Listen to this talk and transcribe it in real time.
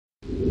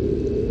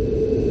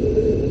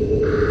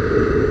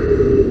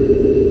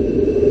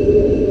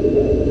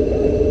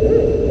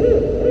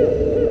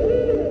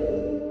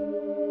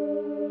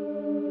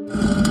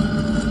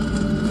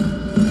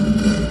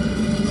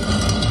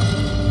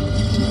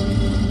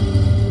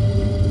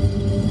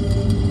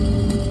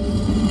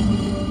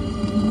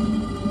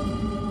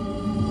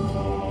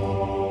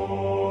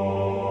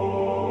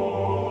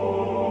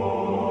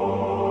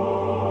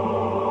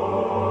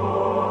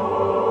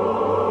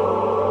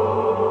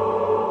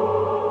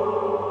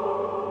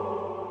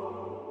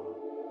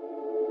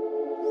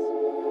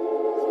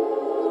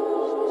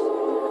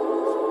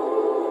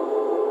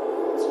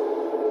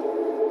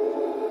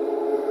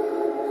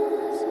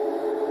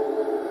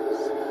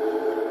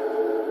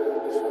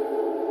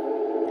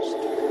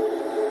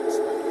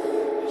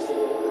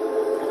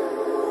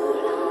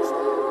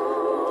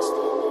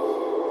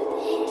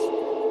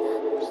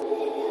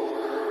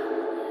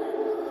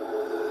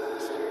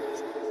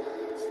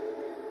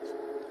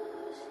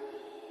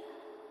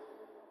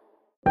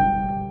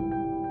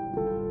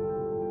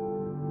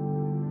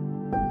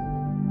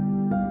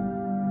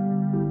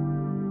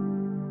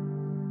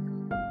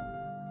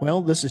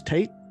Well, this is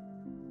Tate.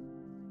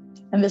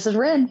 And this is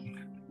Red.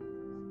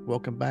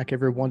 Welcome back,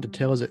 everyone, to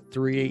Tales at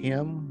 3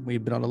 a.m.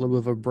 We've been on a little bit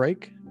of a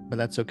break, but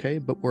that's okay.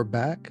 But we're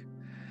back,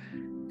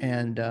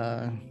 and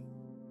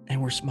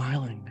we're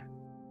smiling.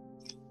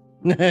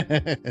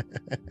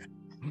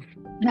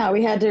 Now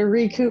we had to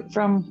recoup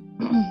from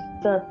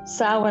the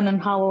Samhain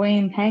and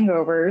Halloween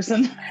hangovers,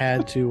 and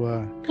had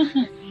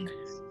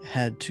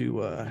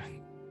to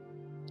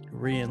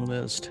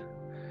re-enlist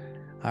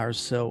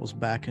ourselves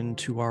back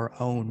into our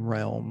own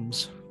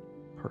realms,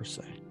 per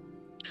se.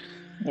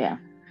 Yeah.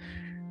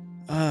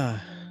 I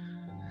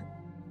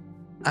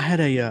had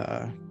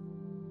a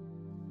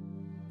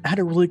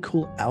really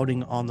cool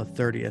outing on the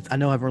 30th. I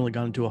know I haven't really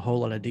gone into a whole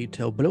lot of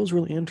detail, but it was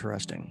really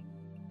interesting.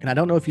 And I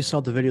don't know if you saw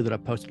the video that I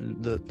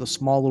posted, the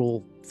small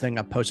little thing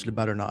I posted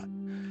about or not.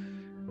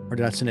 Or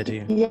did I send it to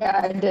you?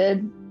 Yeah, I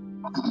did.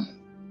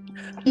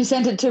 You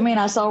sent it to me and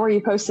I saw where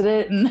you posted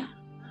it, and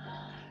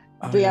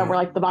where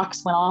like the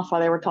box went off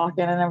while they were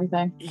talking and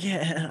everything.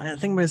 Yeah, I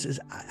think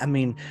I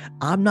mean,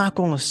 I'm not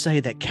going to say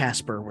that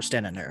Casper was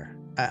standing there.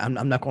 I'm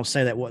not going to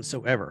say that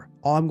whatsoever.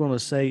 All I'm going to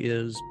say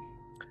is,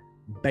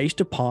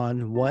 based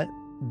upon what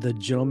the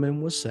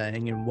gentleman was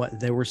saying and what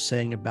they were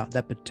saying about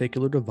that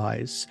particular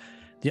device,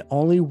 the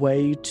only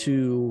way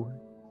to,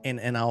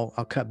 and I'll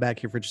cut back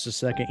here for just a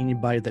second.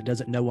 Anybody that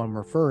doesn't know what I'm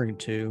referring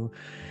to,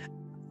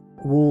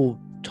 we'll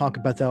talk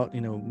about that,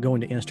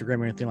 going to Instagram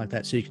or anything like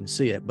that so you can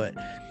see it. But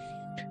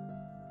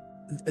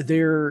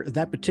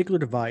that particular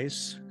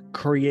device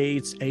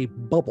creates a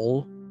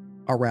bubble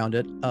around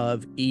it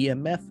of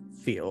EMF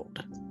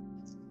field,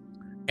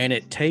 and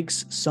it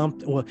takes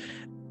something. Well,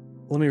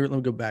 let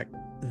me go back.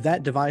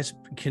 That device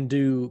can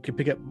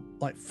pick up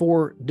like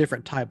 4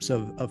 different types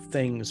of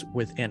things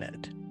within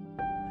it,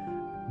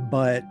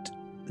 but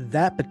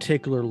that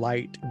particular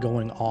light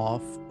going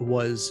off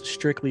was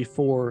strictly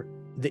for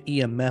the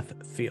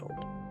EMF field.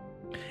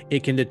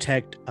 It can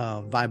detect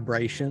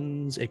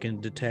vibrations, it can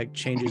detect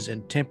changes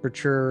in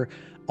temperature,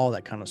 all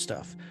that kind of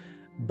stuff.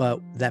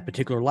 But that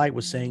particular light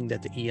was saying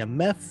that the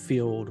EMF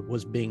field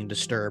was being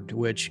disturbed,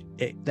 which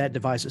that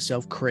device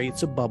itself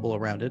creates a bubble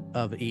around it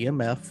of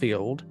EMF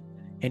field,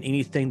 and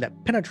anything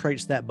that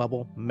penetrates that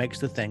bubble makes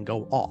the thing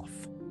go off.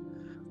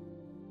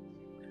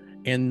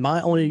 And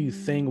my only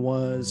thing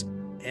was,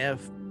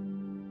 if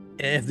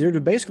they're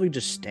basically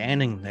just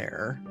standing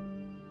there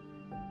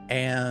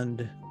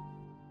and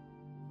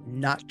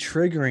not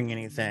triggering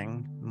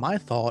anything, my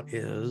thought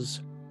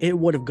is it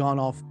would have gone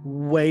off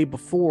way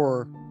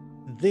before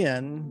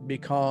then,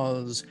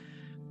 because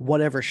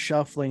whatever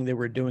shuffling they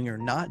were doing or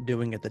not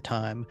doing at the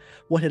time,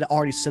 what had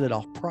already set it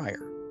off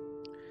prior.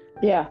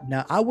 Yeah.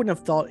 Now, I wouldn't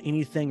have thought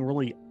anything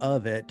really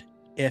of it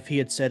if he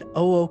had said,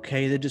 "Oh,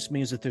 okay, that just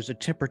means that there's a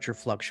temperature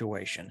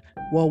fluctuation."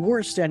 Well,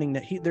 they're standing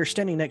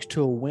next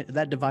to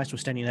that device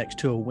was standing next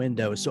to a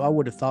window, so I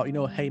would have thought,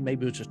 hey,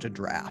 maybe it was just a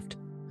draft.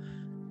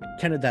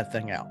 Counted that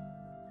thing out.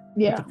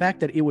 Yeah. But the fact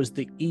that it was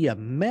the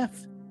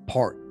EMF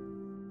part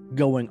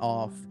going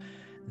off,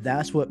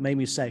 that's what made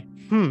me say,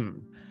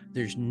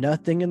 there's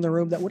nothing in the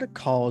room that would have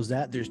caused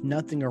that. There's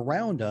nothing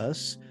around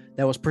us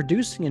that was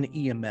producing an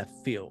EMF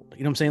field.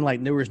 You know what I'm saying?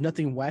 Like, there was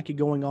nothing wacky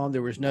going on.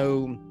 There was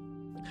no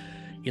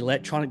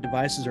electronic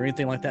devices or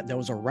anything like that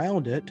was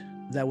around it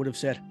that would have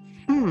said,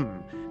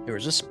 there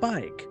was a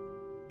spike.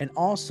 And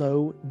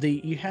also,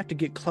 you have to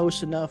get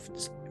close enough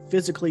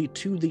physically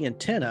to the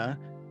antenna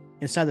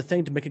inside the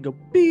thing to make it go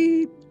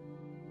beep.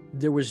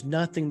 There was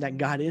nothing that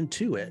got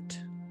into it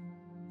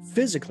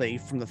physically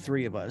from the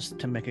 3 of us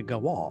to make it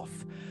go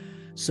off.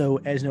 So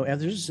as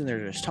as they're just sitting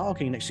there just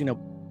talking, next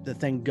the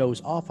thing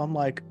goes off. I'm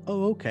like,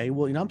 oh, okay.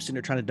 Well, I'm sitting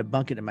there trying to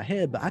debunk it in my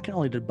head, but I can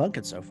only debunk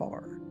it so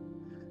far.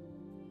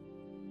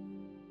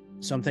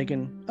 So I'm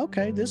thinking,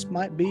 okay, this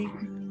might be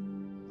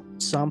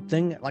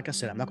something. Like I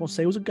said, I'm not going to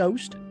say it was a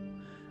ghost,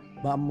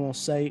 but I'm going to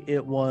say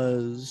it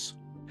was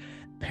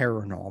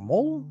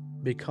paranormal.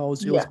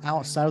 because it was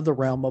outside of the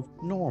realm of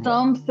normal.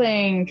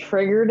 Something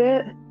triggered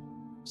it,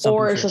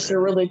 or it's just a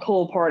really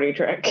cool party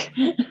trick.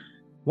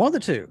 One of the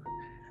two.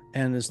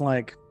 And it's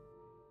like,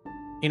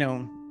 you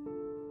know,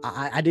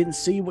 I didn't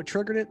see what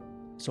triggered it,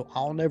 so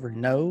I'll never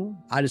know.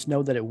 I just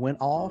know that it went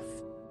off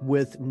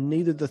with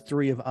neither the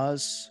three of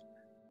us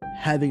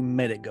having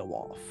made it go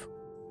off.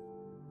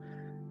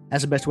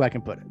 That's the best way I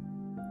can put it.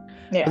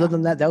 Yeah. Other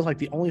than that, that was like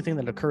the only thing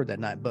that occurred that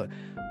night. But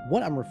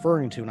what I'm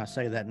referring to when I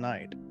say that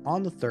night,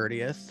 on the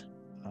 30th,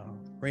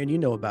 Rand, you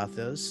know about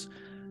this.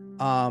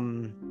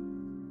 I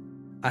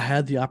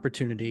had the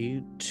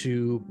opportunity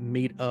to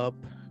meet up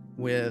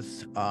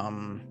with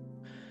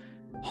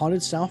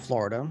Haunted South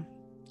Florida,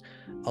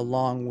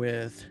 along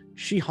with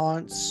She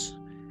Haunts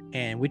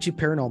and Witchy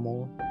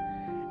Paranormal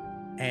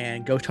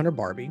and Ghost Hunter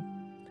Barbie.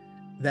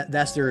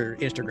 That's their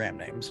Instagram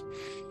names.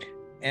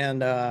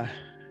 And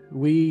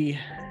we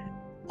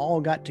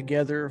all got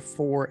together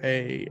for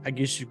I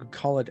guess you could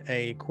call it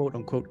a quote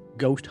unquote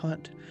ghost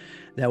hunt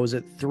that was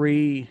at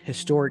 3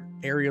 historic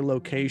area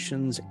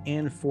locations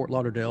in Fort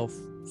Lauderdale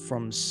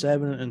from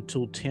 7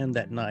 until 10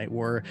 that night,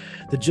 where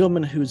the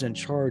gentleman who's in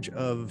charge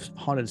of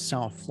Haunted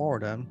South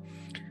Florida,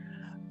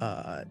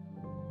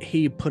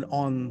 he put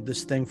on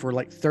this thing for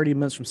like 30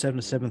 minutes from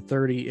 7 to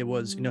 7:30. It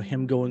was,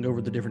 him going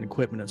over the different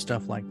equipment and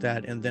stuff like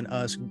that. And then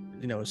us,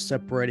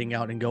 separating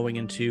out and going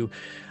into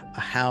a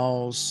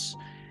house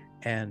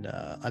and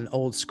an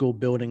old school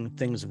building,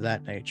 things of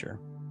that nature.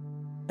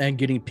 And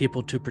getting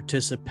people to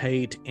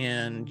participate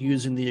in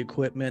using the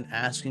equipment,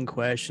 asking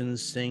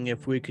questions, seeing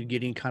if we could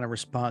get any kind of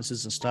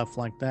responses and stuff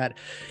like that.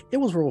 It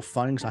was real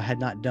fun because I had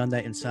not done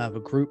that inside of a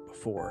group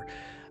before.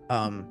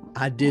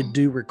 I did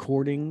do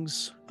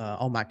recordings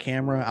on my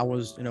camera. I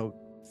was,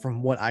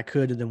 from what I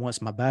could. And then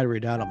once my battery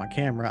died on my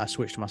camera, I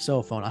switched to my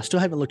cell phone. I still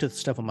haven't looked at the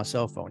stuff on my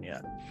cell phone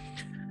yet.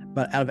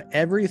 But out of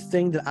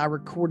everything that I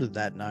recorded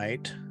that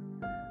night,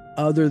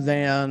 other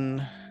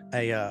than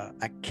a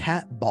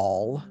cat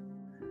ball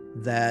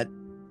that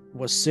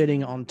was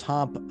sitting on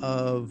top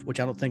of,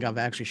 which I don't think I've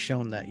actually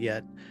shown that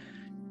yet.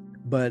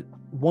 But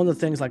one of the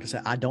things, like I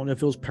said, I don't know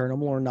if it was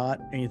paranormal or not,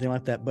 anything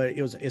like that, but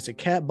it's a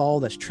cat ball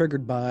that's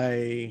triggered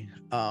by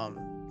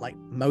like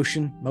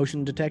motion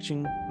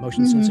detection,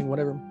 motion sensing,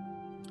 whatever.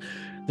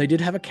 They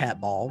did have a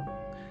cat ball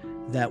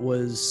that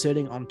was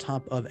sitting on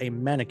top of a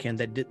mannequin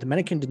the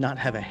mannequin did not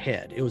have a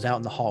head. It was out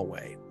in the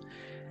hallway.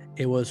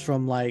 It was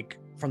from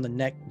the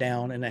neck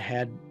down, and it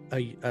had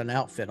an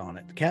outfit on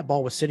it. The cat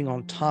ball was sitting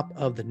on top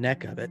of the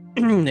neck of it,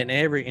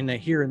 and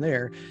here and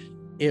there,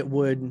 it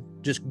would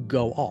just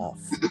go off.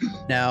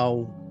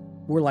 Now,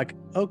 we're like,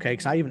 okay,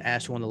 because I even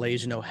asked one of the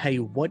ladies, hey,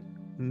 what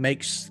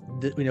makes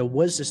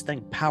what is this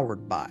thing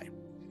powered by?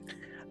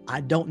 I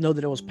don't know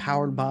that it was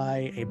powered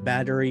by a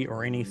battery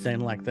or anything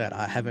like that.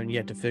 I haven't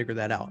yet to figure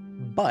that out.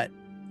 But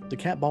the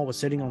cat ball was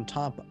sitting on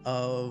top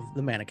of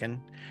the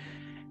mannequin.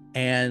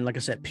 And like I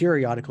said,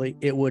 periodically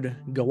it would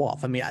go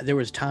off. I mean, there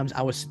was times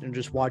I was sitting and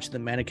just watching the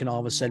mannequin. All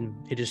of a sudden,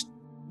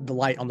 the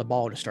light on the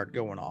ball just started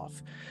going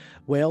off.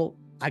 Well,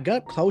 I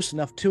got close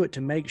enough to it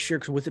to make sure,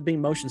 because with it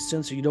being motion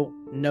sensor, you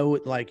don't know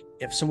it, like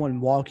if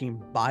someone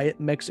walking by it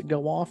makes it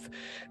go off.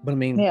 But I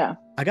mean, yeah,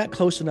 I got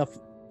close enough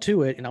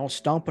to it, and I was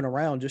stomping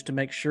around just to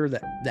make sure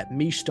that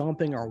me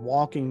stomping or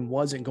walking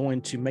wasn't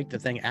going to make the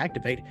thing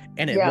activate.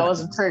 And it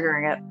wasn't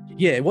triggering it.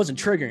 Yeah, it wasn't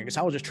triggering it, because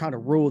I was just trying to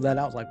rule that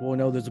out. Like, well,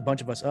 no, there's a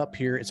bunch of us up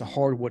here. It's a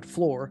hardwood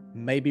floor.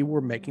 Maybe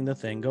we're making the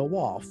thing go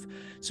off.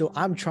 So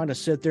I'm trying to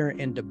sit there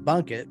and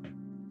debunk it,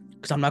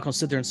 because I'm not going to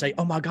sit there and say,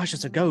 oh my gosh,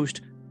 it's a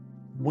ghost,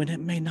 when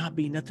it may not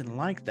be nothing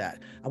like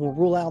that. I will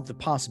rule out the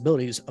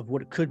possibilities of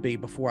what it could be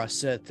before I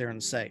sit there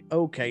and say,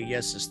 okay,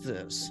 yes, it's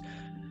this.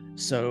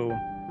 So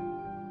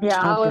yeah,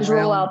 I always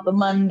rule out the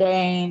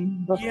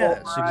mundane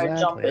before I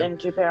jump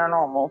into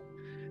paranormal.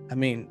 I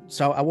mean,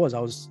 so I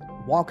was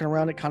walking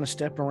around it, kind of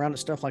stepping around it,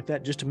 stuff like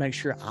that, just to make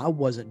sure I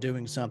wasn't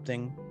doing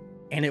something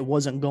and it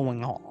wasn't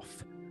going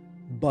off.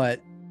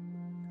 But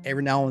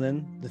every now and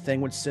then the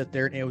thing would sit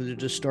there and it would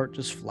just start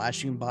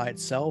flashing by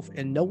itself,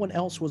 and no one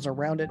else was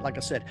around it. Like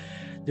I said,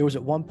 there was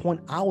at one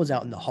point I was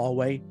out in the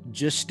hallway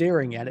just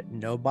staring at it.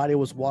 Nobody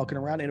was walking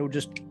around, and it would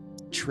just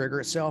trigger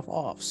itself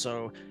off.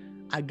 So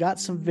I got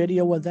some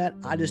video of that.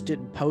 I just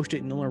didn't post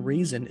it. And the only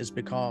reason is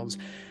because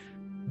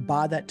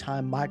by that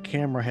time my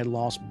camera had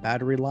lost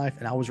battery life,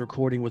 and I was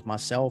recording with my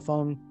cell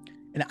phone,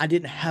 and I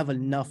didn't have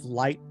enough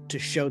light to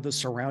show the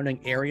surrounding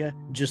area,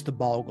 just the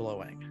ball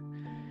glowing.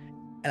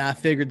 And I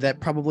figured that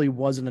probably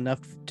wasn't enough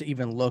to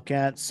even look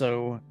at,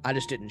 so I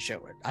just didn't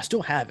show it. I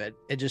still have it.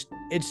 It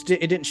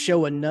didn't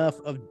show enough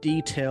of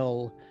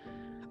detail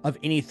of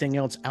anything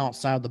else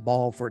outside the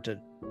ball for it to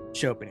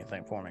show up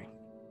anything for me.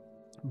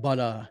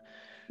 But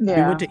we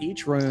went to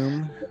each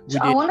room.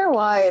 I wonder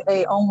why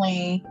they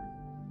only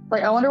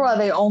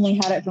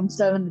had it from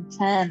 7 to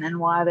 10, and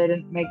why they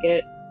didn't make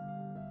it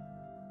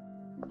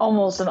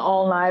almost an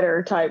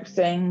all-nighter type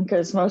thing,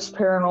 because most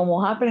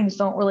paranormal happenings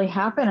don't really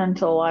happen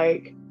until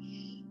like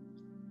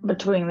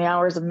between the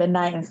hours of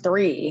midnight and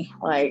 3.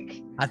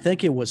 Like, I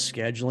think it was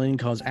scheduling,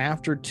 because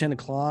after 10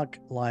 o'clock,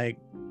 like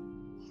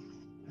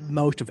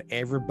most of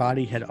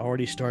everybody had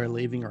already started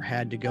leaving or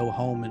had to go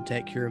home and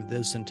take care of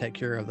this and take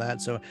care of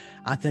that. So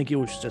I think it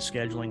was just a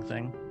scheduling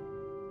thing.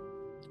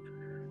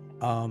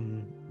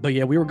 But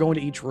yeah, we were going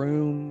to each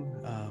room.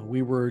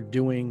 We were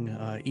doing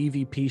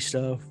EVP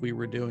stuff. We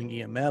were doing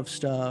EMF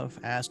stuff,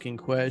 asking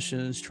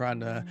questions, trying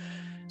to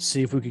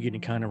see if we could get any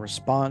kind of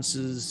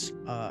responses,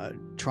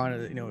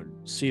 trying to,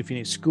 see if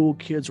any school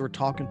kids were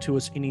talking to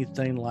us,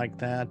 anything like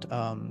that.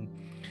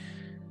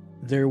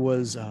 There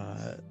was,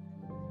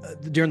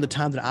 during the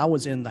time that I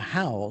was in the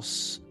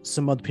house,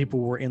 some other people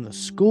were in the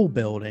school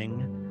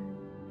building.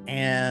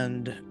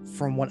 And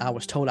from what I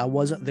was told, I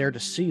wasn't there to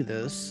see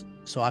this,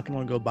 so I can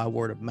only go by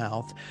word of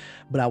mouth,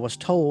 but I was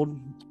told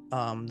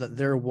that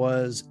there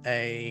was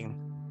a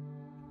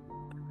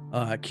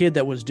kid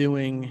that was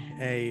doing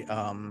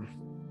an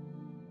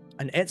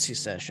Etsy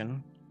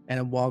session, and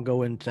I'll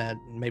go into that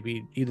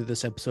maybe either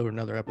this episode or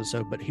another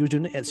episode, but he was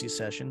doing an Etsy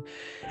session,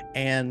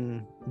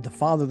 and the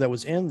father that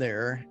was in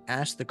there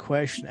asked the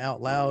question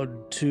out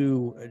loud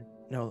to,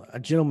 a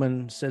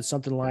gentleman said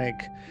something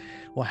like,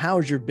 well,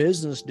 how's your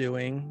business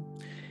doing?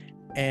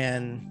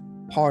 And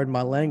pardon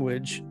my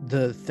language,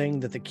 the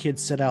thing that the kid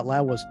said out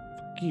loud was,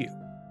 fuck you.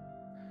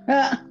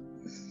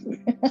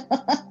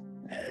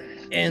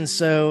 And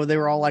so they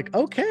were all like,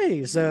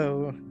 okay,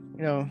 so,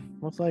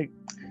 looks like,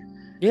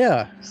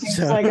 yeah.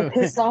 Seems like a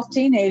pissed off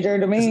teenager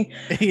to me.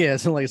 Yeah,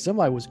 so like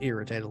somebody was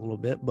irritated a little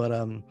bit, but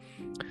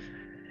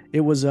it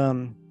was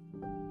fun.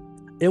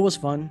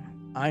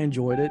 I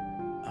enjoyed it.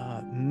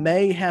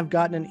 May have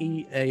gotten an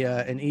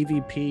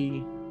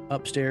EVP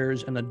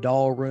upstairs in a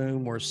doll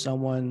room where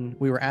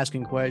we were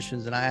asking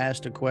questions, and I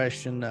asked a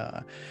question.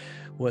 I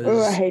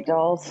hate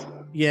dolls.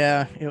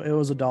 Yeah, it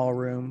was a doll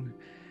room,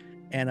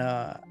 and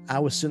I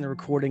was sitting there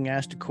recording,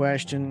 asked a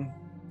question.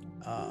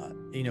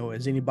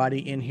 Is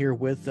anybody in here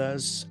with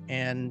us?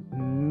 And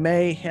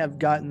may have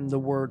gotten the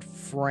word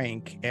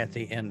Frank at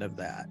the end of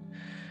that.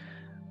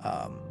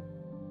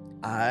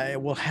 I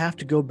will have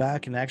to go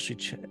back and actually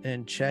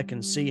check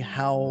and see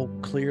how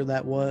clear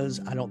that was.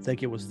 I don't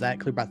think it was that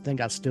clear, but I think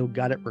I still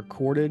got it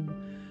recorded.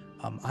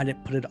 I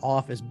didn't put it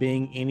off as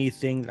being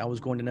anything that I was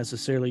going to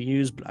necessarily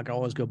use, but I can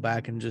always go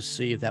back and just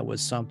see if that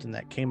was something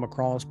that came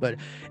across. But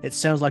it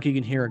sounds like you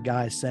can hear a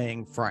guy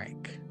saying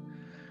Frank.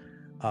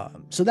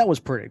 So that was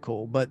pretty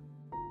cool. But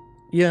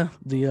yeah,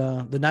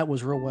 the night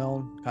was real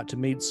well. Got to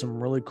meet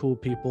some really cool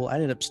people. I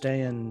ended up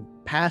staying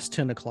past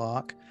 10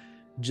 o'clock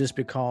just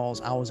because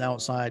I was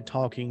outside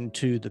talking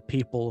to the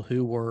people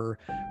who were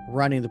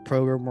running the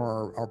program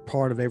or are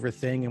part of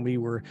everything, and we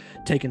were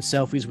taking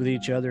selfies with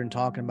each other and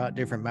talking about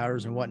different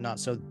matters and whatnot.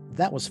 So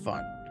that was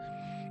fun.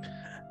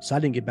 So I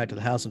didn't get back to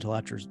the house until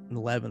after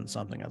 11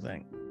 something, I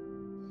think.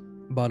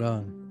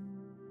 But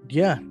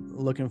yeah,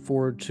 looking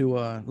forward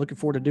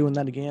to doing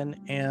that again,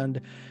 and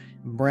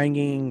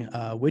bringing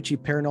Witchy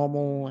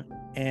Paranormal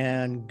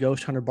and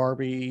Ghost Hunter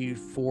Barbie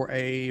for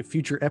a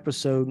future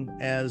episode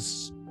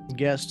as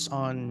guests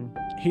on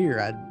here.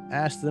 I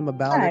asked them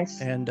about it,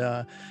 and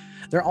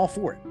they're all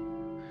for it.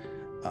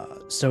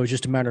 So it's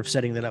just a matter of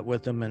setting that up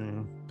with them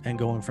and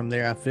going from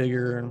there. I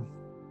figure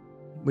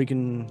we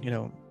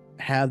can,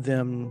 have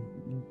them,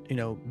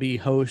 be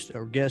host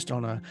or guest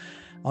on a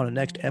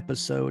next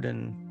episode,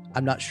 and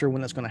I'm not sure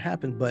when that's going to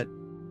happen, but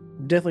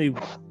definitely,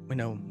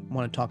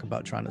 want to talk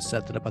about trying to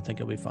set that up. I think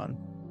it'll be fun.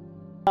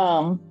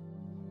 Well,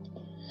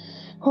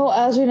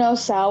 as we know,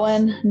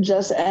 Samhain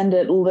just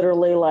ended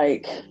literally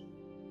like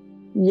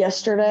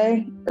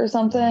yesterday or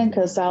something,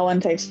 because Samhain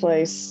takes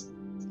place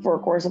for a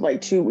course of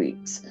like 2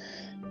 weeks.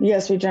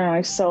 Yes, we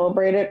generally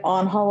celebrate it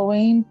on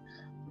Halloween,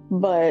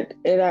 but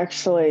it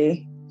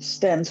actually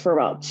extends for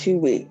about 2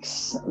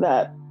 weeks.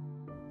 That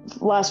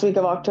last week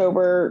of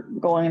October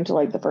going into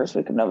like the first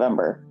week of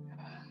November.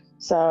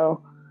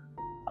 So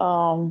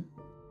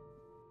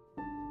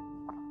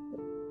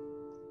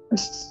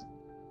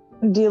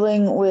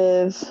dealing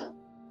with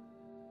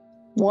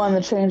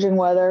the changing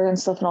weather and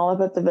stuff and all that,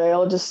 but the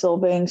veil just still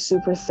being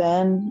super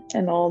thin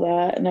and all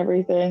that and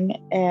everything.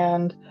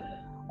 And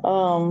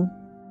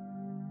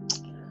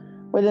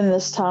within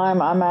this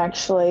time, I'm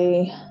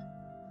actually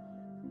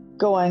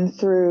going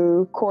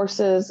through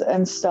courses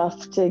and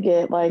stuff to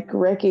get like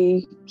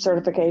Reiki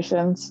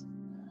certifications.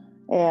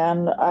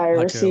 And I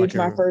received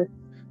my first.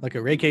 Like a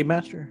Reiki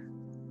master?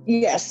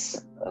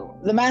 Yes.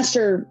 The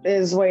master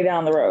is way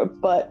down the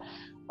road, but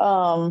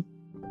I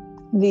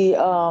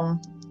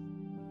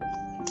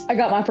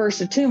got my first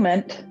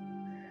attunement,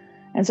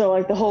 and so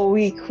like the whole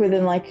week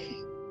within like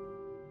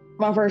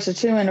my first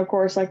attunement, of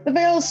course, like the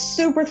veil's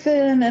super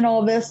thin and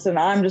all this, and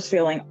I'm just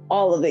feeling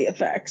all of the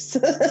effects.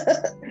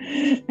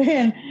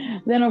 And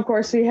then of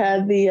course we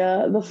had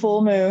the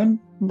full moon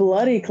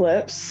blood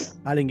eclipse.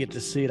 I didn't get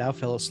to see it. I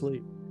fell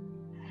asleep.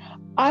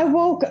 I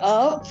woke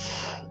up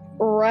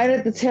right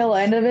at the tail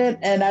end of it,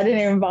 and I didn't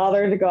even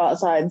bother to go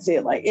outside and see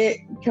it. Like, it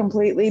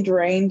completely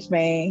drained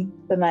me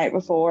the night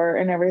before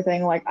and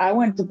everything. Like, I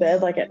went to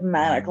bed like at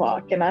 9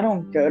 o'clock, and I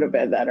don't go to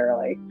bed that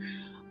early.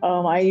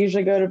 I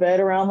usually go to bed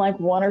around like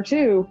 1 or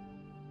 2,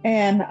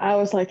 and I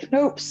was like,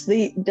 nope,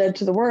 sleep, dead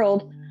to the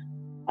world.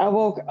 I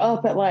woke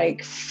up at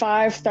like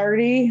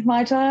 5:30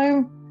 my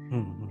time,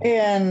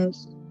 and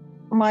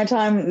my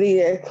time,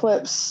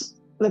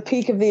 the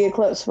peak of the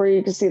eclipse where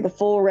you can see the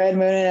full red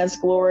moon in its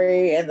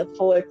glory and the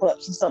full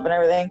eclipse and stuff and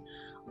everything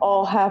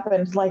all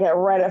happened like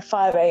right at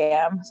 5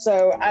 a.m.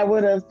 So I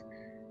would have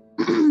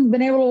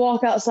been able to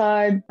walk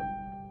outside,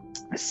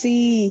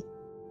 see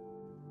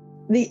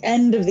the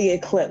end of the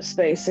eclipse,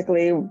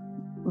 basically,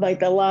 like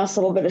the last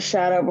little bit of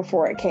shadow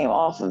before it came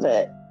off of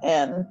it.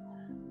 And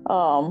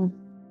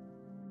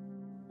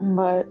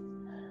but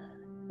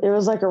it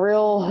was like a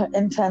real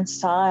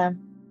intense time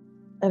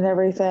and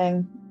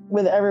everything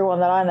with everyone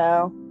that I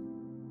know.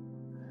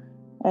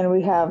 And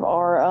we have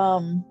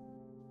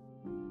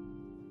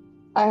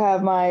I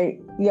have my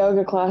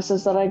yoga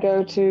classes that I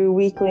go to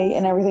weekly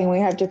and everything. We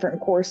have different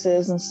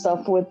courses and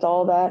stuff with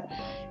all that.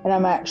 And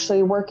I'm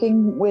actually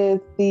working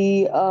with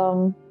the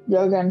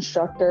yoga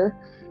instructor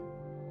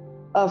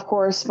of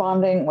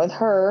corresponding with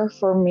her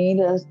for me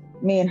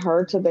and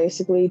her to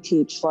basically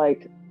teach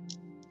like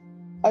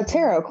a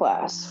tarot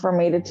class for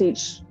me to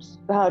teach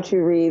how to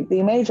read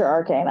the major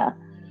arcana.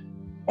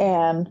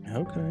 And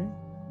okay,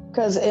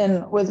 because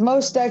with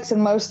most decks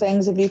and most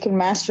things, if you can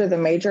master the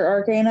major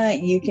arcana,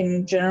 you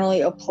can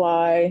generally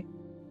apply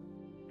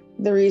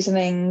the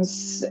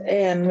reasonings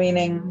and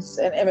meanings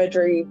and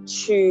imagery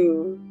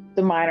to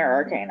the minor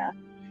arcana.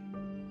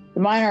 The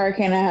minor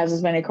arcana has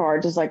as many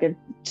cards as like a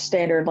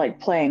standard like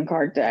playing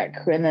card deck,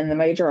 and then the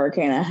major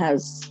arcana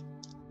has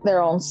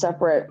their own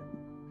separate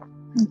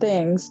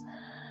things.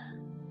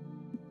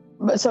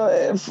 But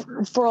so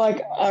for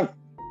like a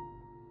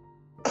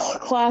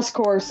class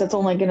course that's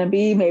only going to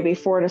be maybe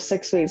 4 to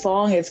 6 weeks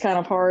long, it's kind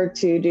of hard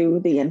to do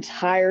the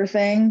entire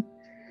thing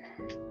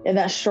in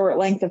that short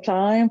length of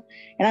time.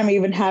 And I'm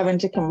even having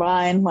to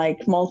combine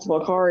like multiple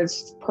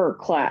cards per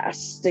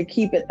class to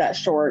keep it that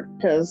short,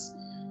 because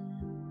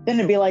then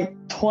it'd be like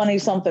 20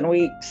 something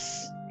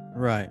weeks.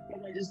 Right.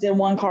 And I just did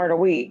one card a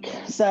week.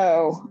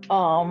 So,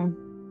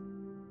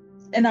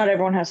 and not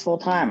everyone has full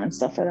time and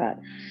stuff for that.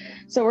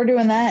 So we're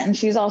doing that, and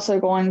she's also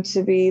going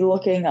to be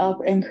looking up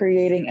and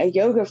creating a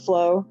yoga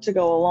flow to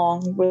go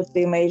along with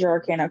the major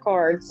arcana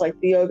cards, like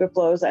the yoga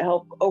flows that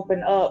help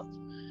open up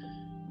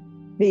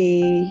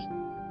the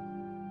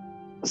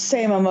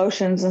same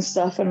emotions and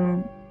stuff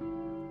and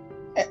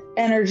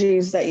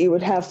energies that you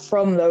would have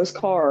from those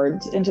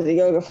cards into the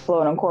yoga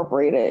flow and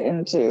incorporate it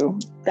into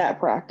that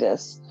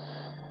practice.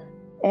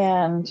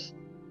 And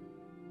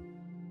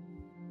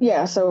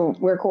yeah, so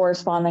we're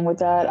corresponding with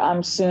that.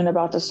 I'm soon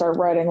about to start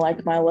writing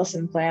like my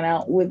lesson plan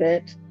out with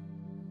it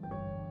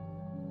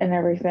and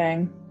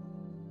everything.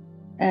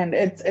 And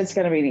it's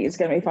gonna be neat. It's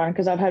gonna be fun,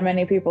 because I've had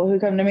many people who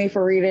come to me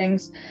for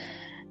readings,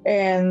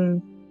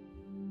 and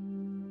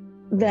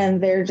then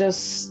they're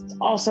just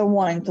also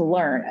wanting to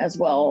learn as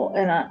well.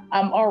 And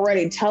I'm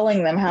already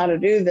telling them how to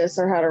do this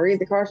or how to read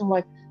the cards. I'm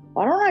like,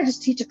 why don't I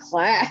just teach a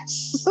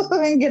class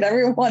and get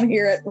everyone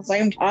here at the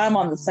same time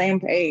on the same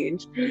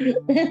page?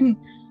 And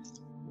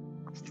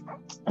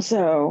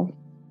so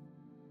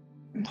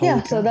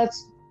yeah, so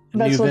that's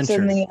what's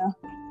in the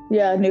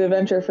new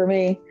adventure for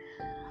me.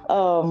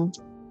 And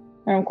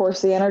of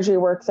course the energy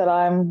work that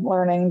I'm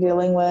learning,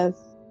 dealing with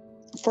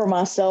for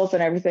myself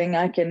and everything,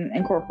 I can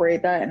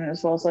incorporate that in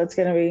as well. So it's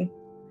gonna be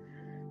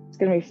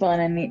fun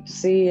and neat to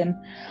see. And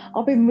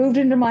I'll be moved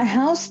into my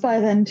house by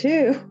then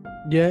too.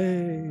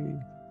 Yay.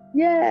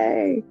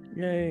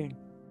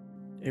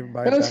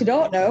 Everybody, those who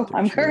don't know,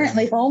 I'm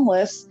currently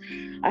homeless.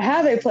 I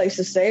have a place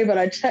to stay, but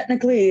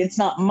it's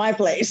not my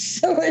place.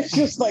 So it's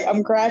just like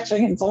I'm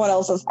crashing in someone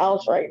else's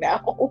house right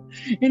now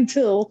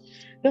until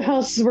the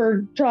house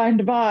we're trying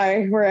to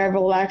buy, we're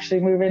able to actually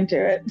move into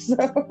it. So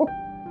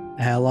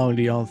how long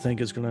do y'all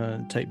think it's going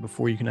to take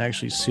before you can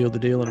actually seal the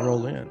deal and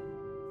roll in?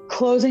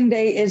 Closing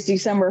date is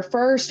December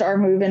 1st. Our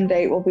move-in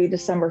date will be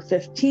December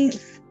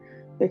 15th,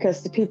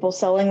 because the people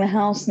selling the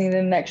house need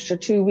an extra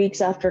 2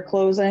 weeks after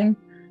closing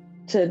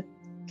to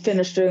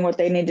finish doing what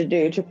they need to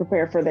do to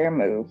prepare for their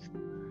move.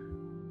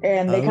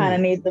 And they kind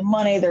of need the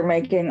money they're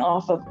making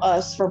off of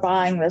us for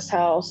buying this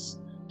house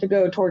to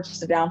go towards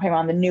the down payment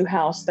on the new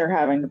house they're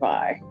having to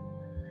buy.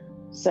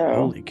 So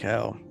holy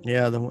cow.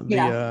 Yeah,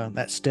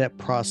 that step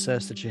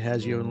process that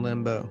has you in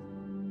limbo.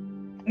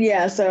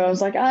 Yeah, so I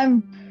was like,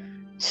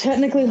 I'm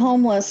technically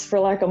homeless for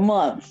like a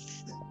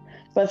month,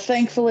 but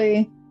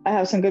thankfully I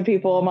have some good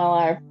people in my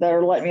life that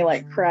are letting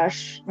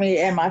me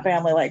and my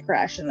family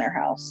crash in their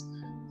house.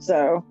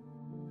 So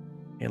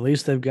at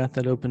least they've got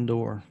that open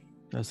door.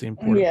 That's the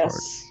important part.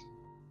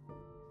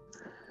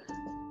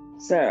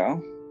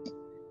 So,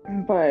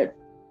 but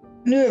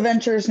new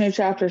adventures, new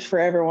chapters for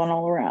everyone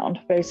all around,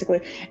 basically.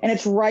 And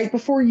it's right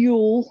before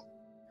Yule.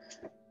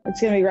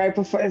 It's going to be right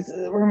before,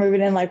 we're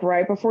moving in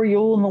right before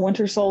Yule and the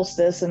winter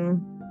solstice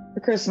and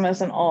Christmas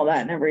and all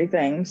that and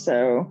everything.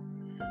 So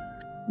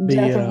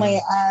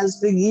definitely as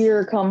the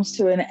year comes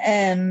to an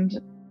end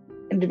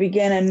and to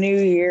begin a new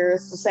year,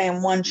 it's the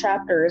same one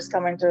chapter is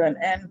coming to an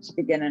end to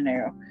begin a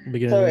new.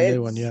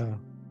 New one, yeah.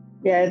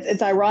 Yeah,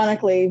 it's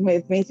ironically,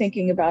 with me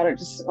thinking about it,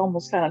 just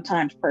almost kind of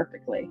timed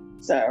perfectly.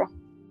 So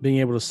being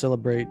able to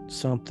celebrate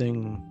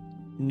something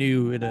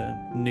new in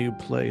a new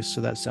place.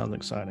 So that sounds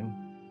exciting.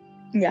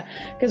 Yeah,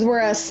 because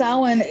whereas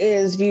Samhain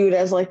is viewed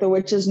as like the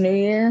witch's new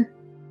year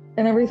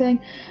and everything,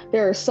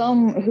 there are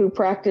some who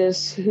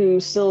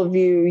still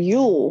view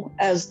Yule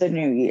as the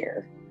new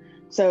year.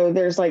 So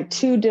there's like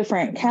two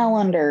different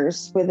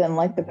calendars within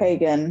like the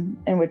pagan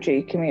and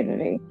witchy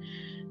community.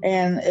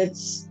 And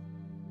it's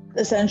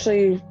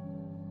essentially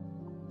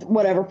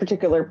whatever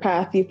particular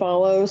path you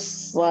follow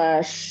 /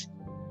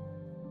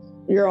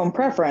 your own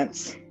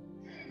preference.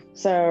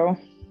 So,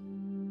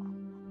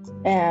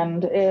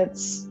 and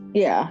it's,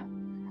 yeah,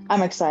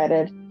 I'm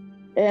excited.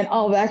 And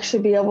I'll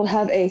actually be able to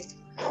have a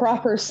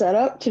proper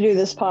setup to do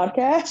this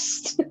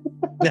podcast.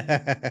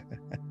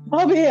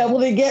 I'll be able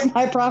to get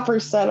my proper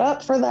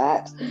setup for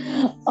that.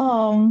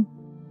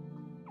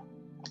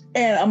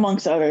 And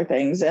amongst other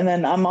things. And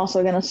then I'm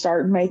also going to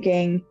start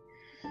making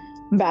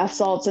bath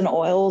salts and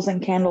oils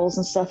and candles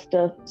and stuff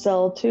to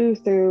sell too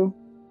through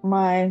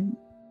my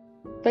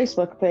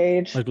Facebook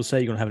page. Like we'll say,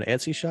 you're going to have an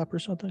Etsy shop or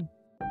something?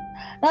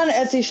 Not an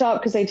Etsy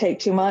shop because they take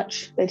too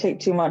much. They take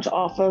too much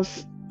off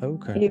of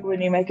you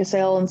when you make a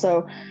sale. And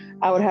so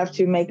I would have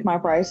to make my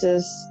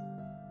prices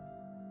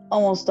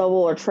almost double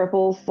or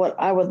triple what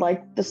I would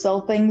like to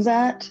sell things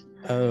at.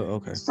 Oh,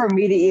 okay. For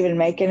me to even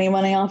make any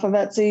money off of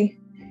Etsy,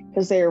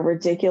 because they are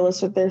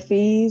ridiculous with their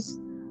fees.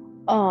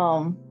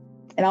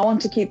 And I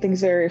want to keep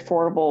things very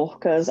affordable,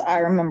 because I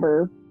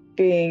remember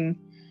being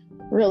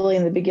really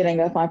in the beginning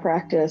of my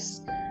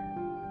practice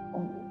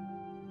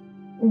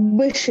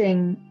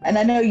wishing, and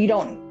I know you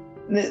don't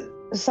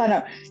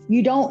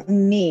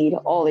need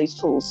all these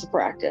tools to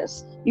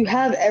practice. You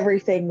have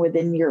everything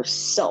within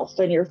yourself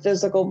and your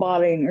physical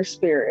body and your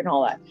spirit and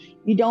all that.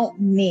 You don't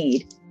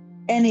need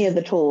any of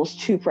the tools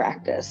to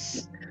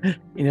practice.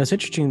 You know, it's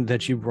interesting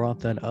that you brought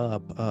that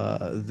up.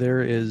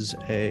 There is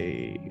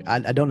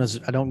I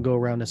don't go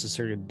around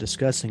necessarily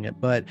discussing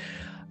it, but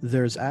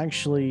there's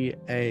actually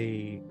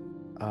a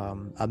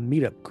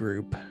meetup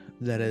group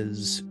that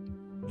is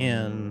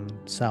in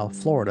South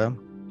Florida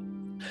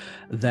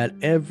that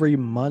every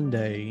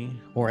Monday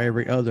or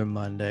every other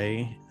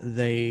Monday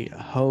they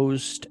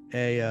host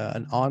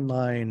an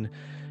online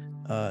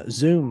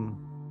Zoom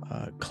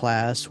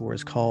class where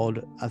it's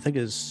called, I think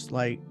it's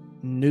like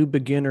New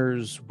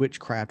Beginners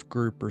Witchcraft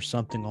Group or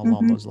something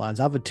along those lines.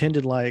 I've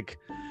attended like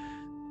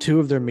 2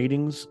 of their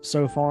meetings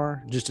so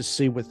far just to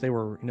see what they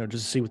were,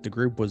 just to see what the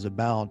group was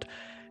about.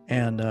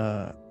 And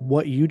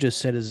what you just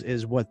said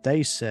is what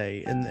they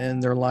say.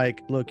 And they're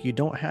like, look, you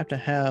don't have to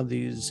have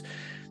these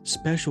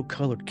special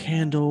colored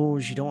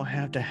candles. You don't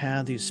have to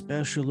have these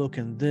special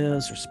looking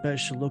this or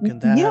special looking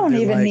that. You don't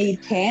even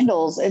need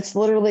candles. It's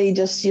literally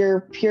just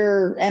your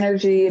pure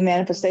energy and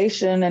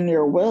manifestation and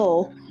your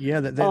will. Yeah,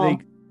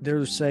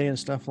 they're saying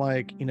stuff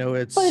like,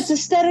 it's... But it's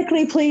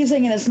aesthetically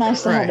pleasing and it's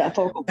nice to have that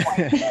focal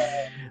point.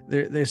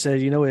 They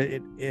said,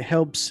 it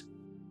helps,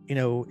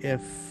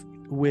 if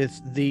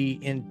with the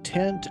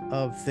intent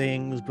of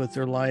things, but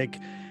they're like,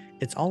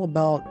 it's all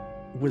about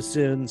what's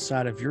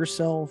inside of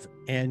yourself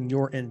and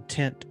your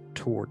intent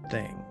toward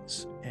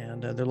things.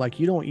 And they're like,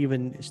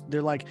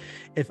 they're like,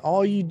 if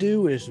all you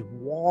do is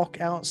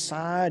walk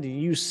outside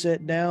and you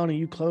sit down and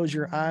you close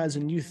your eyes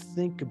and you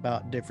think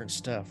about different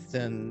stuff,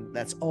 then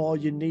that's all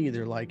you need.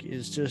 They're like,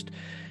 it's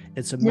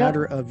a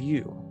matter of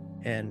you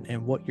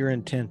and what your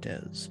intent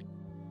is.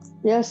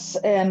 Yes.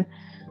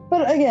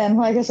 But again,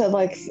 like I said,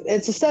 like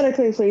it's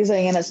aesthetically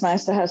pleasing and it's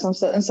nice to have some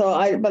stuff. And so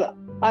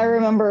I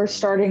remember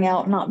starting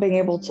out not being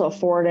able to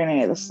afford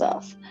any of the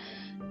stuff.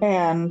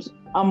 And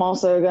I'm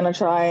also going to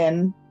try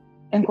and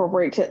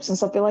incorporate tips and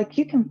stuff. Be like,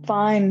 you can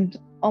find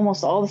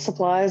almost all the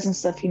supplies and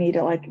stuff you need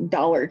at like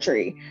Dollar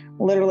Tree.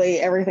 Literally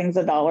everything's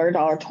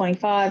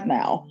 $1.25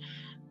 now.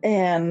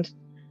 And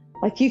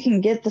like you can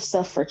get the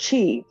stuff for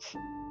cheap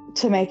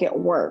to make it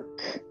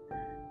work.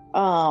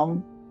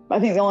 I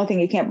think the only thing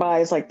you can't buy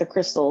is like the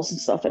crystals and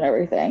stuff and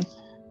everything.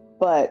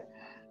 But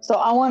so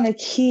I want to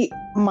keep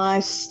my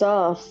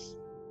stuff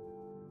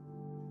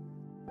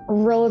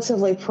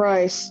relatively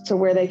priced to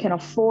where they can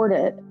afford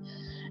it.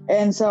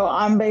 And so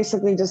I'm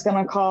basically just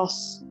going to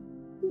cost,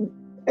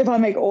 if I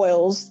make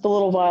oils, the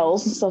little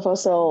vials and stuff I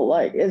sell,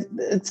 like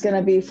it's going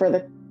to be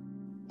for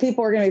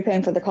people are going to be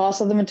paying for the cost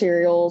of the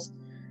materials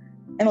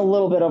and a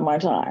little bit of my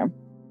time.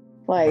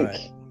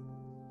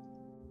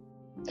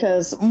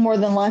 Because more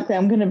than likely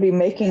I'm going to be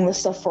making the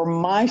stuff for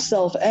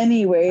myself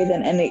anyway,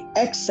 than any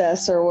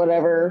excess or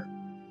whatever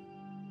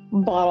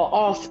bottle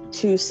off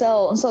to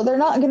sell. And so they're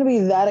not going to be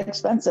that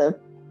expensive.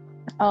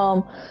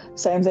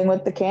 Same thing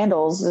with the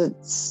candles.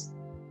 It's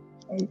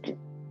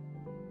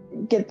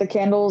get the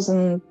candles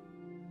and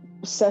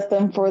set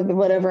them for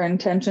whatever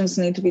intentions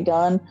need to be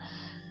done.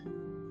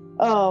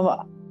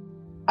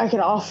 I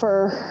can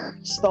offer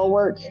spell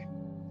work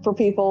for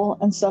people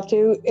and stuff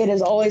too. It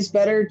is always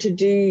better to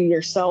do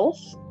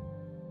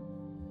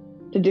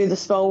the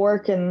spell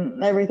work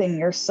and everything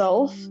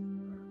yourself.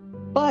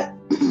 But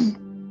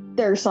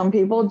there are some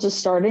people just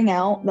starting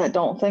out that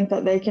don't think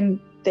that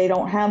they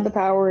don't have the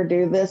power to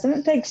do this. And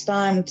it takes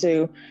time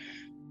to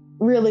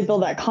really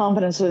build that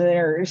confidence within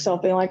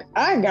yourself, being like,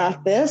 I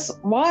got this.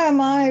 Why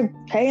am I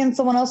paying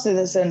someone else to do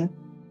this?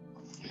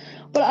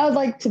 But I'd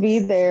like to be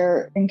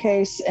there in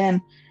case.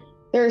 And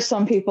there are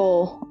some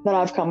people that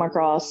I've come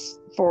across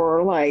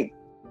for like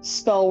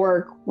spell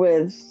work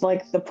with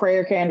like the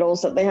prayer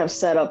candles that they have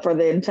set up for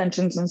the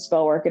intentions and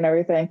spell work and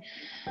everything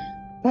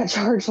that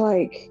charge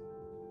like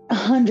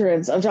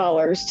hundreds of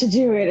dollars to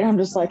do it. And I'm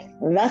just like,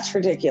 that's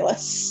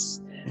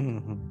ridiculous.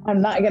 Mm-hmm.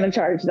 I'm not going to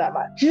charge that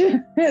much.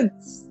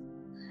 It's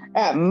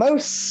at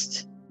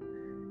most,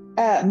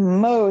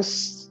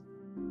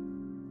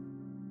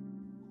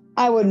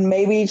 I would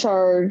maybe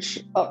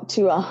charge up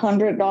to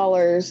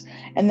 $100,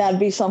 and that'd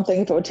be something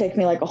if it would take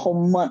me like a whole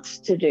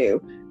month to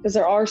do, because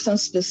there are some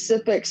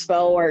specific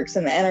spell works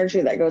and the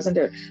energy that goes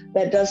into it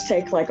that does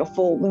take like a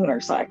full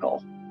lunar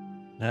cycle.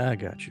 I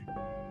got you.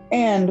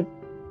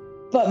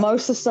 But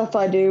most of the stuff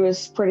I do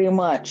is pretty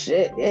much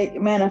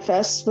it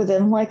manifests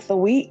within like the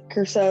week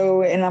or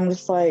so, and I'm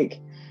just like,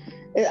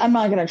 I'm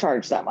not going to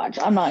charge that much.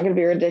 I'm not going to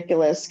be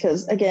ridiculous,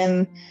 because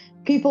again,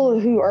 people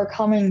who are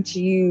coming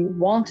to you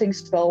wanting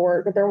spell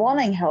work, but they're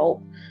wanting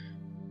help,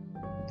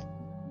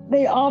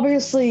 they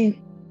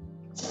obviously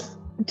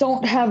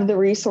don't have the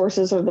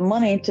resources or the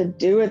money to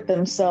do it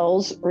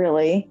themselves,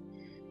 really,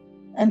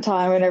 and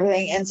time and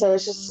everything. And so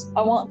it's just,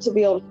 I want to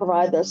be able to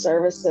provide those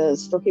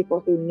services for people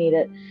who need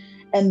it.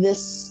 And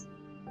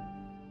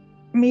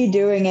me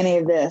doing any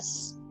of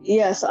this,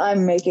 yes,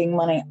 I'm making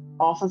money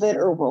off of it,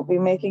 or will be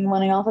making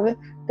money off of it,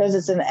 because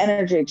it's an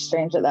energy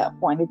exchange at that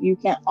point. If you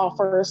can't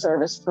offer a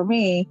service for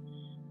me,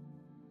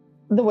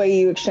 the way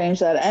you exchange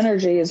that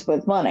energy is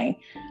with money.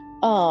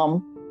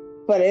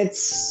 But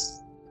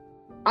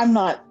I'm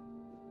not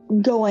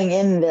going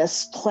in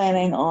this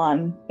planning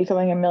on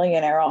becoming a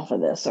millionaire off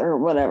of this or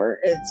whatever.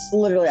 It's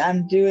literally,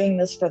 I'm doing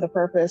this for the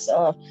purpose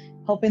of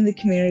helping the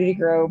community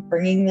grow,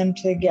 bringing them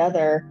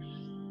together,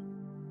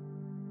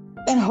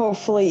 and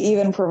hopefully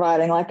even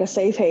providing like a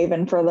safe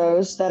haven for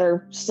those that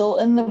are still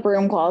in the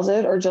broom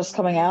closet or just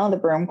coming out of the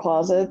broom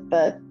closet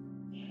that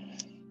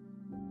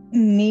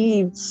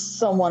needs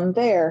someone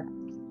there.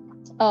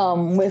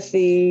 With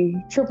the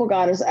triple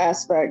goddess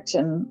aspect,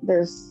 and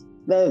there's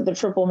the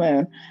triple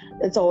moon,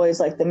 it's always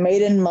like the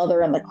maiden,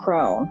 mother, and the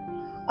crone.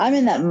 I'm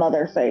in that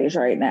mother phase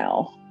right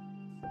now.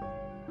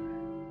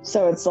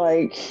 So it's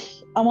like,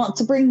 I want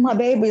to bring my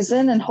babies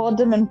in and hold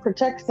them and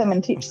protect them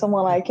and teach them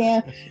what I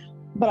can.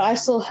 But I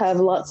still have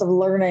lots of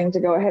learning to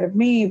go ahead of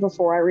me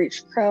before I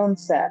reach crone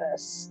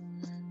status.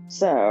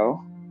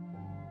 So,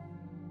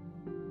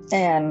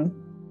 and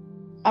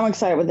I'm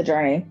excited with the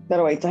journey that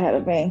awaits ahead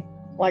of me.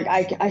 Like,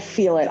 I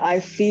feel it. I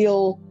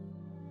feel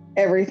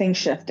everything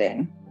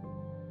shifting.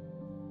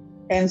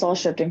 And it's all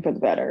shifting for the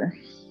better.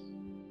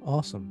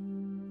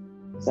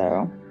 Awesome.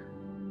 So.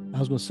 I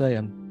was going to say,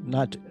 I'm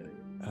not,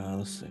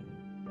 let's see.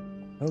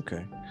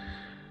 Okay.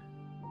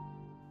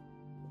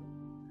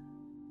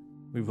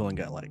 We've only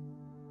got like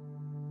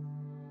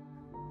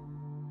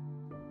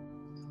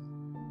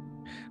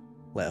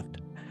left.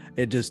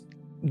 It just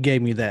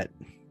gave me that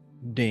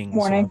ding.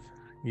 Warning. So,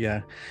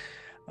 yeah.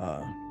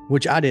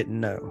 Which I didn't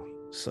know.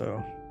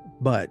 So,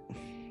 but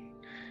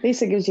at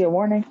least it gives you a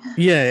warning.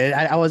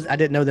 Yeah, I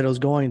didn't know that it was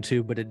going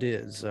to, but it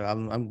did. So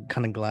I'm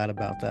kind of glad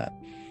about that.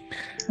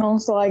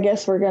 Also, I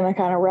guess we're going to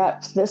kind of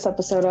wrap this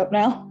episode up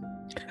now.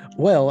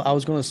 Well, I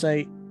was going to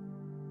say,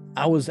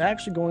 I was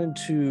actually going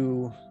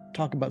to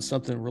talk about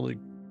something really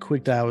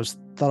quick that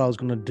thought I was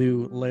going to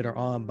do later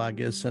on, but I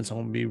guess since I'm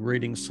going to be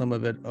reading some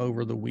of it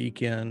over the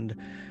weekend,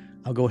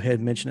 I'll go ahead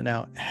and mention it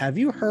now. Have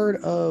you heard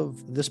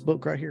of this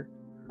book right here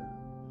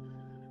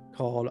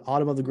called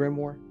Autumn of the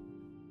Grimoire?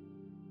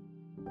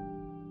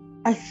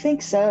 I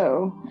think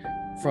so.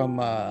 From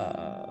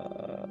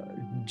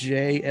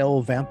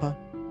J.L. Vampa.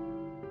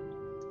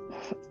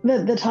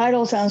 The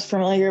title sounds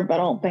familiar, but I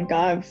don't think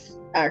I've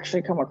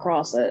actually come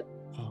across it.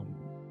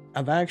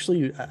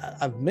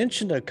 I've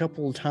mentioned a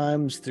couple of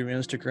times through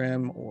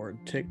Instagram or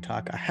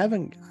TikTok. I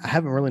haven't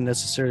really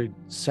necessarily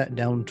sat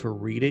down to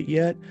read it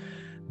yet,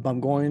 but I'm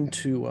going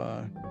to,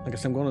 like I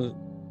said, I'm going to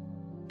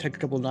take a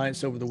couple of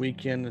nights over the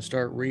weekend and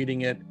start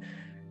reading it.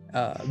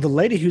 The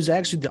lady who's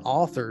actually the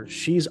author,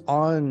 she's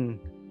on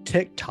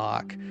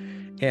TikTok,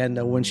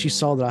 and when she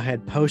saw that I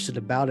had posted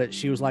about it,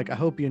 she was like, "I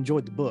hope you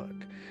enjoyed the book,"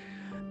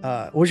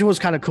 which was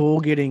kind of cool,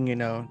 getting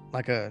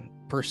like a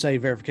per se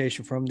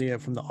verification from the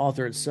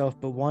author itself.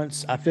 But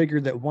once I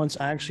figured that once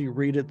I actually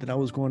read it, that I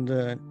was going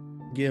to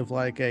give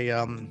like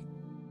a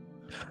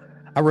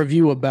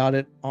review about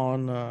it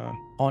on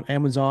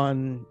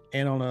Amazon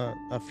and on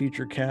a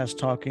future cast,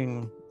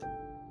 talking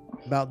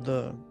about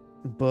the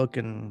book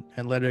and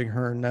letting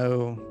her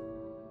know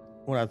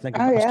what I think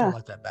about. I still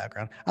like that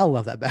background. I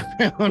love that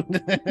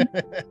background.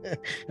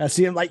 I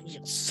see him like,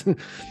 yes.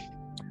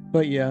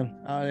 But yeah,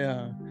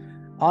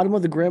 Autumn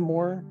of the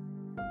Grimoire,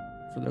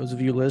 for those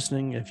of you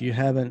listening, if you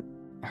haven't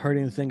heard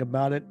anything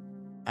about it,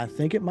 I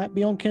think it might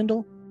be on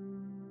Kindle.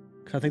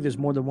 I think there's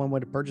more than one way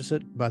to purchase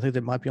it, but I think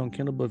it might be on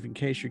Kindle. But in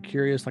case you're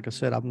curious, like I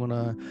said, I'm going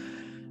to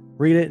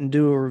read it and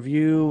do a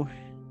review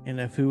And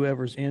if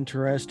whoever's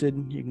interested,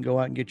 you can go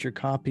out and get your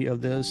copy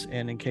of this.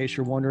 And in case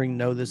you're wondering,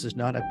 no, this is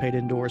not a paid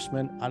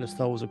endorsement. I just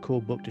thought it was a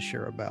cool book to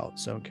share about.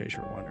 So in case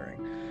you're wondering,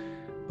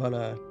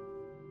 but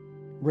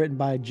written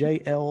by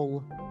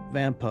J.L.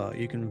 Vampa.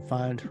 You can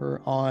find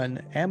her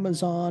on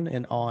Amazon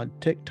and on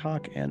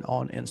TikTok and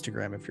on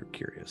Instagram if you're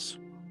curious.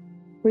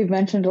 We've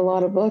mentioned a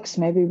lot of books.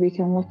 Maybe we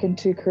can look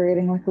into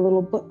creating like a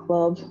little book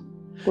club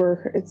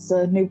where it's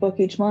a new book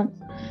each month.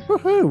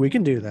 Woohoo, we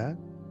can do that.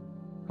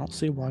 I don't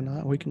see why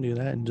not. We can do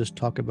that and just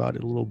talk about a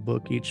little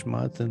book each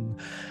month and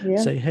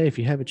say, hey, if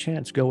you have a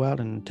chance, go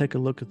out and take a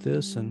look at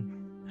this.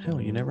 And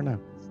hell, you never know.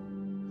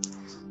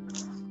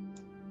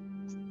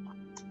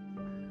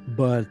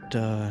 But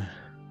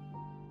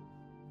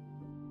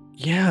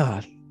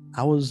yeah,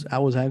 I was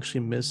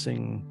actually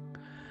missing.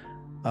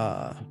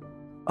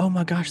 Oh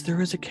my gosh,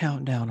 there is a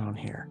countdown on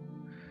here.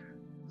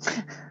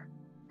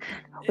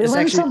 We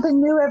learn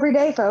something new every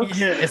day, folks.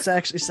 Yeah, it's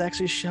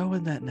actually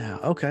showing that now.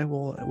 Okay,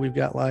 well, we've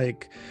got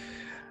like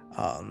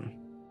a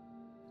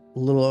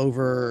little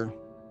over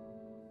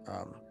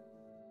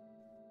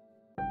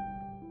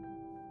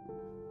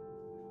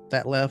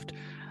that left,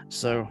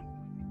 so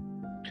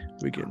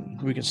we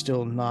can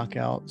still knock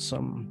out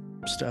some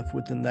stuff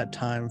within that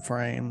time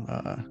frame.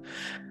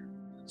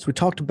 So we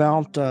talked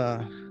about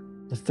the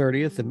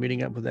 30th and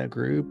meeting up with that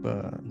group,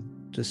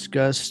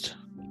 discussed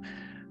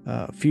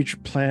future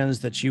plans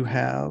that you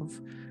have,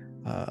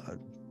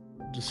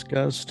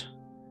 discussed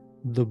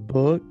the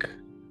book.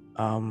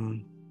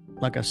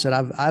 Like I said,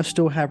 I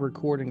still have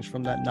recordings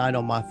from that night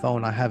on my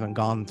phone I haven't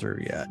gone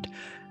through yet.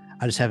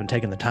 I just haven't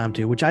taken the time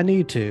to, which I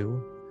need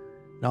to.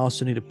 And I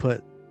also need to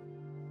put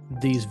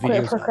these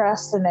videos. Quit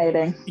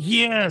procrastinating.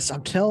 Yes,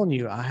 I'm telling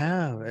you, I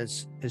have.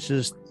 It's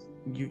just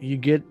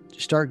you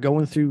start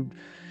going through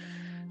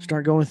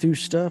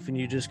stuff and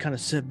you just kind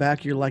of sit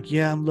back. You're like,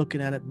 yeah, I'm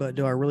looking at it, but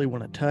do I really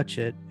want to touch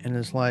it? And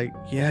it's like,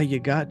 yeah, you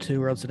got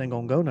to, or else it ain't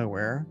gonna go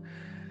nowhere.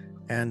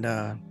 And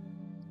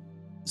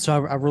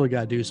so I really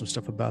got to do some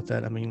stuff about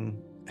that. I mean,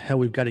 hell,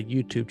 we've got a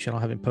YouTube channel.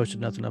 I haven't posted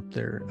nothing up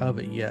there of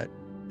it yet,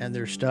 and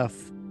there's stuff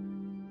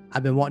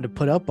I've been wanting to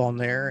put up on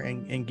there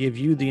and give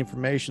you the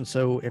information.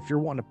 So if you're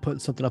wanting to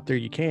put something up there,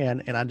 you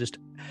can. And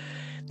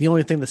the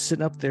only thing that's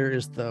sitting up there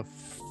is the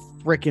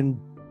freaking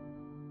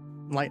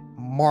like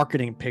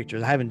marketing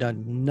pictures. I haven't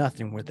done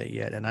nothing with it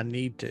yet, and I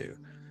need to.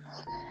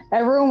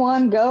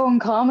 Everyone go and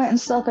comment and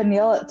stuff and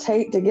yell at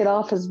Tate to get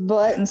off his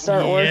butt and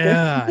start working.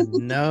 Yeah, I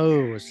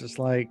know. It's just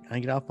like I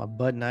get off my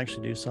butt and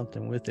actually do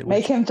something with it.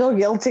 Make him feel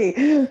guilty.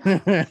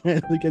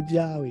 Look at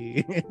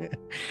Joey.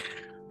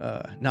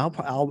 Now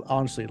I'll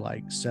honestly,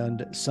 like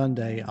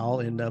Sunday, I'll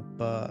end up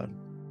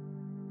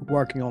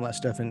working on that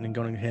stuff and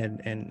going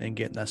ahead and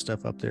getting that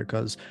stuff up there,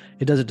 because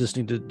it doesn't just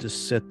need to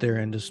just sit there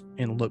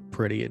and look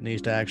pretty. It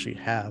needs to actually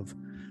have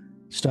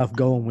stuff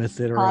going with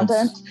it, or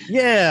content. Else,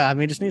 yeah, I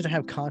mean, it just needs to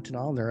have content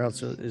on there,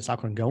 else it's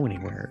not going to go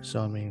anywhere.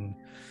 So I mean,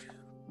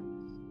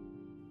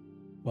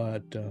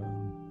 but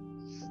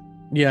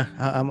yeah,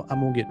 I'm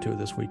gonna get to it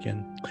this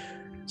weekend.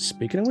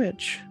 Speaking of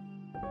which,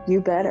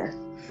 you better.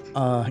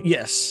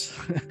 Yes.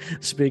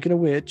 Speaking of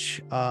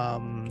which,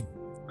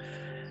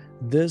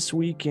 this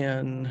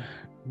weekend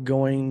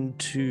going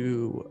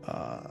to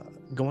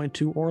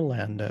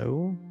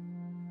Orlando,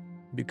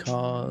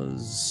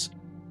 because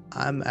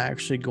I'm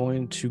actually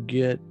going to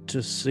get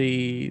to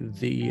see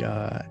the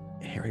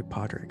Harry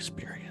Potter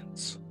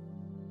experience.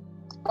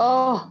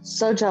 Oh,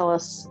 so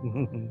jealous.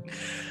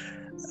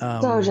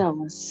 So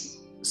jealous.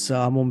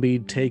 So I'm going to be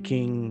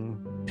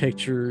taking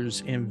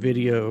pictures and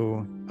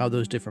video of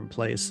those different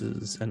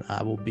places, and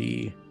I will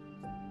be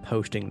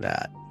posting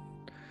that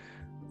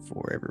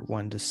for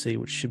everyone to see,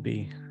 which should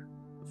be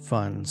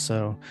fun.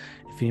 So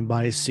if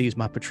anybody sees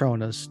my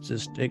Patronus,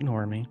 just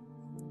ignore me.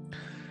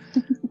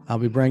 I'll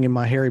be bringing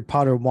my Harry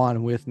Potter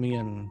wand with me,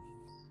 and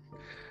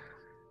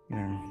you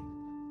know.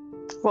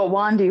 What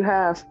wand do you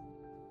have?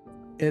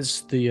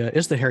 It's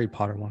the Harry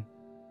Potter one.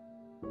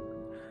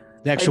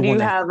 The actual do one.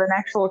 You have an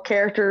actual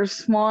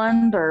character's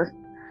wand, or?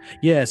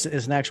 Yes,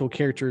 it's an actual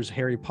character's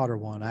Harry Potter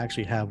wand. I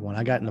actually have one.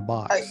 I got in the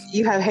box.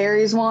 You have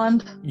Harry's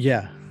wand?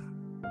 Yeah.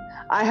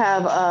 I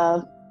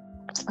have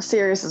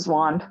Sirius's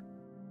wand.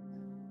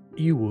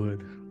 You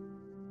would.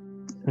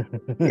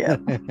 Yeah.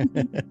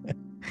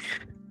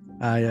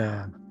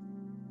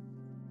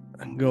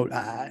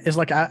 It's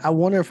like I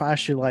wonder if I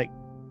should, like,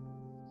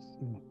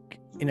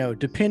 you know,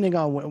 depending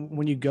on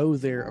when you go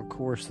there, of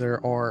course,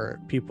 there are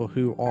people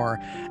who are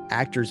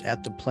actors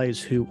at the place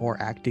who are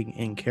acting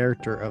in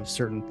character of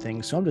certain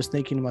things. So I'm just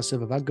thinking to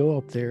myself, if I go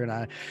up there and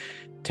I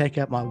take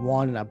out my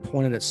wand and I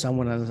point it at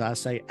someone and I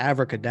say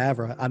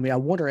abracadabra, I mean, I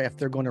wonder if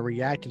they're going to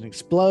react and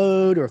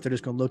explode, or if they're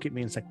just going to look at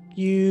me and say,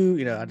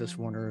 you know, I just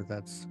wonder if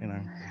that's, you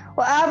know.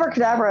 Well,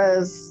 abracadabra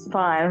is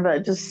fine,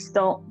 but just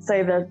don't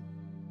say the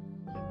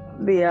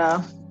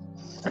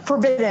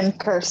forbidden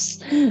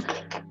curse.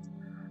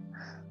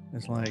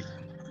 It's like,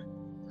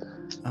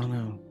 I don't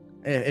know.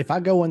 If I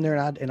go in there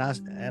and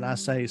I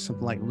say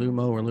something like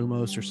Lumo or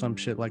Lumos or some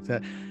shit like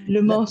that,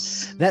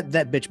 Lumos. that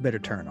bitch better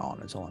turn on.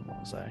 Is all I'm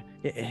gonna say.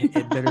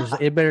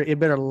 It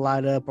better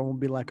light up. I'm gonna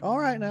be like, all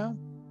right now,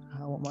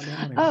 I want my damn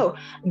money. Oh,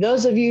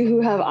 those of you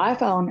who have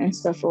iPhone and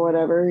stuff or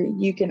whatever,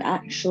 you can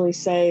actually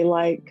say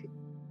like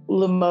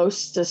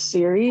Lumos to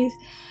Siri,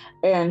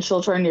 and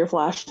she'll turn your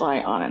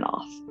flashlight on and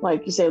off.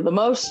 Like you say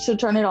Lumos to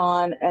turn it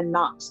on and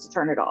Knox to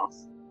turn it off.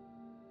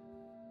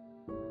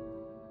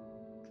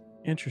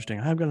 Interesting.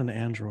 I've got an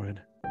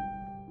Android.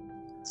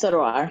 So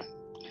do I.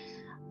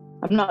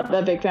 I'm not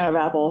that big fan of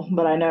Apple,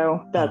 but I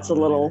know that's a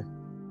little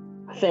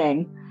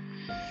thing.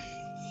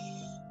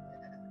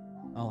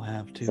 I'll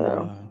have to.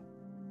 So.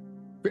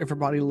 For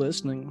everybody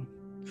listening,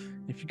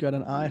 if you got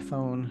an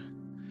iPhone,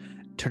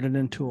 turn it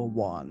into a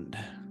wand.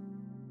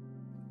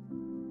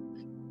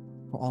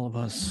 For all of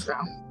us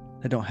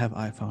that don't have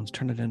iPhones,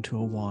 turn it into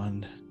a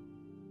wand.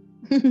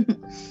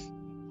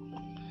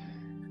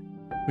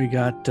 We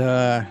got.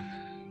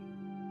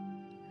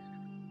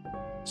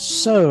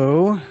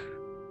 So,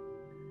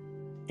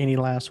 any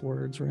last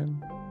words,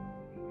 Ren?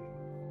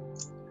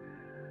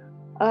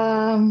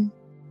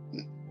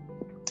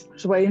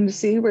 Just waiting to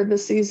see where the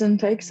season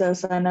takes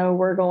us. I know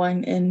we're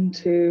going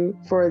into,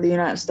 for the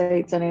United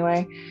States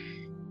anyway,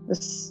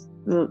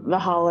 the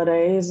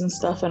holidays and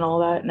stuff and all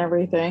that and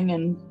everything.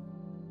 And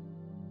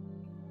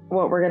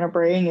what we're going to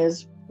bring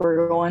is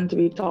we're going to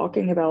be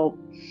talking about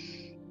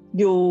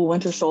Yule,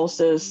 winter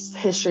solstice,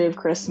 history of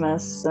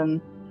Christmas, and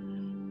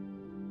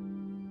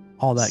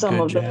all that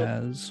good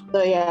jazz.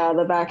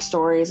 The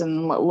backstories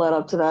and what led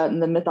up to that,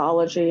 and the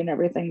mythology and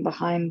everything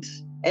behind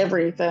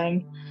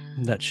everything.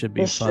 That should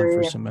be fun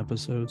for some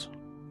episodes.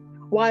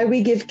 Why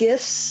we give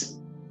gifts.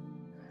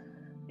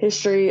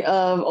 History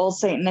of Old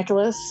Saint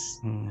Nicholas.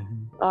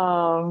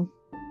 Mm-hmm.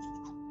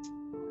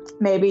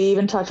 Maybe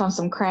even touch on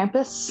some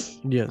Krampus.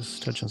 Yes,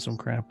 touch on some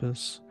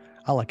Krampus.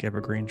 I like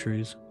evergreen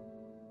trees.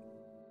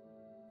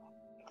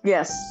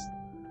 Yes.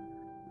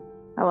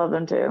 I love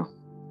them too.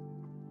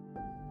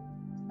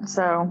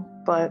 So,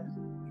 but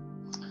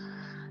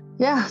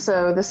yeah,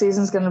 so the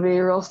season's going to be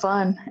real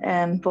fun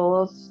and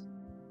full of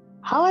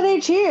holiday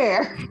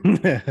cheer.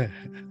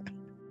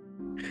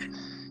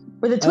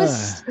 With a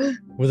twist.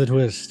 With a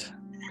twist.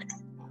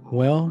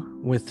 Well,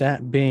 with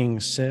that being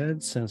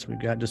said, since we've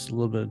got just a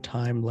little bit of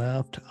time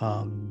left,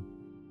 I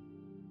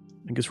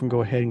guess we're going to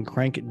go ahead and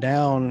crank it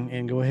down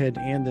and go ahead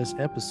and end this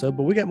episode.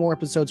 But we got more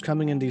episodes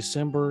coming in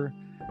December.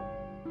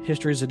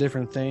 Histories of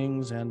different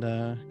things, and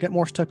get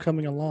more stuff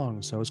coming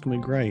along, so it's gonna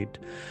be great.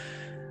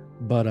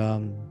 But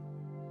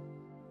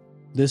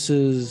this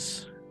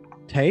is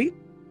Tate,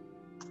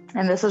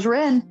 and this is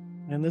Ren,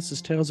 and this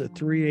is Tales at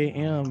 3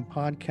 a.m.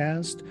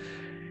 podcast.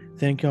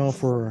 Thank y'all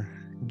for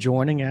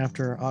joining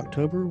after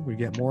October. We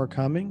get more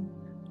coming.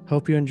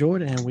 Hope you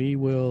enjoyed it, and we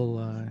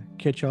will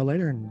catch y'all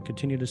later and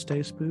continue to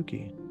stay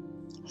spooky.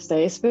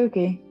 Stay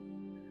spooky.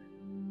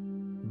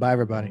 Bye,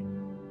 everybody.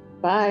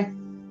 Bye.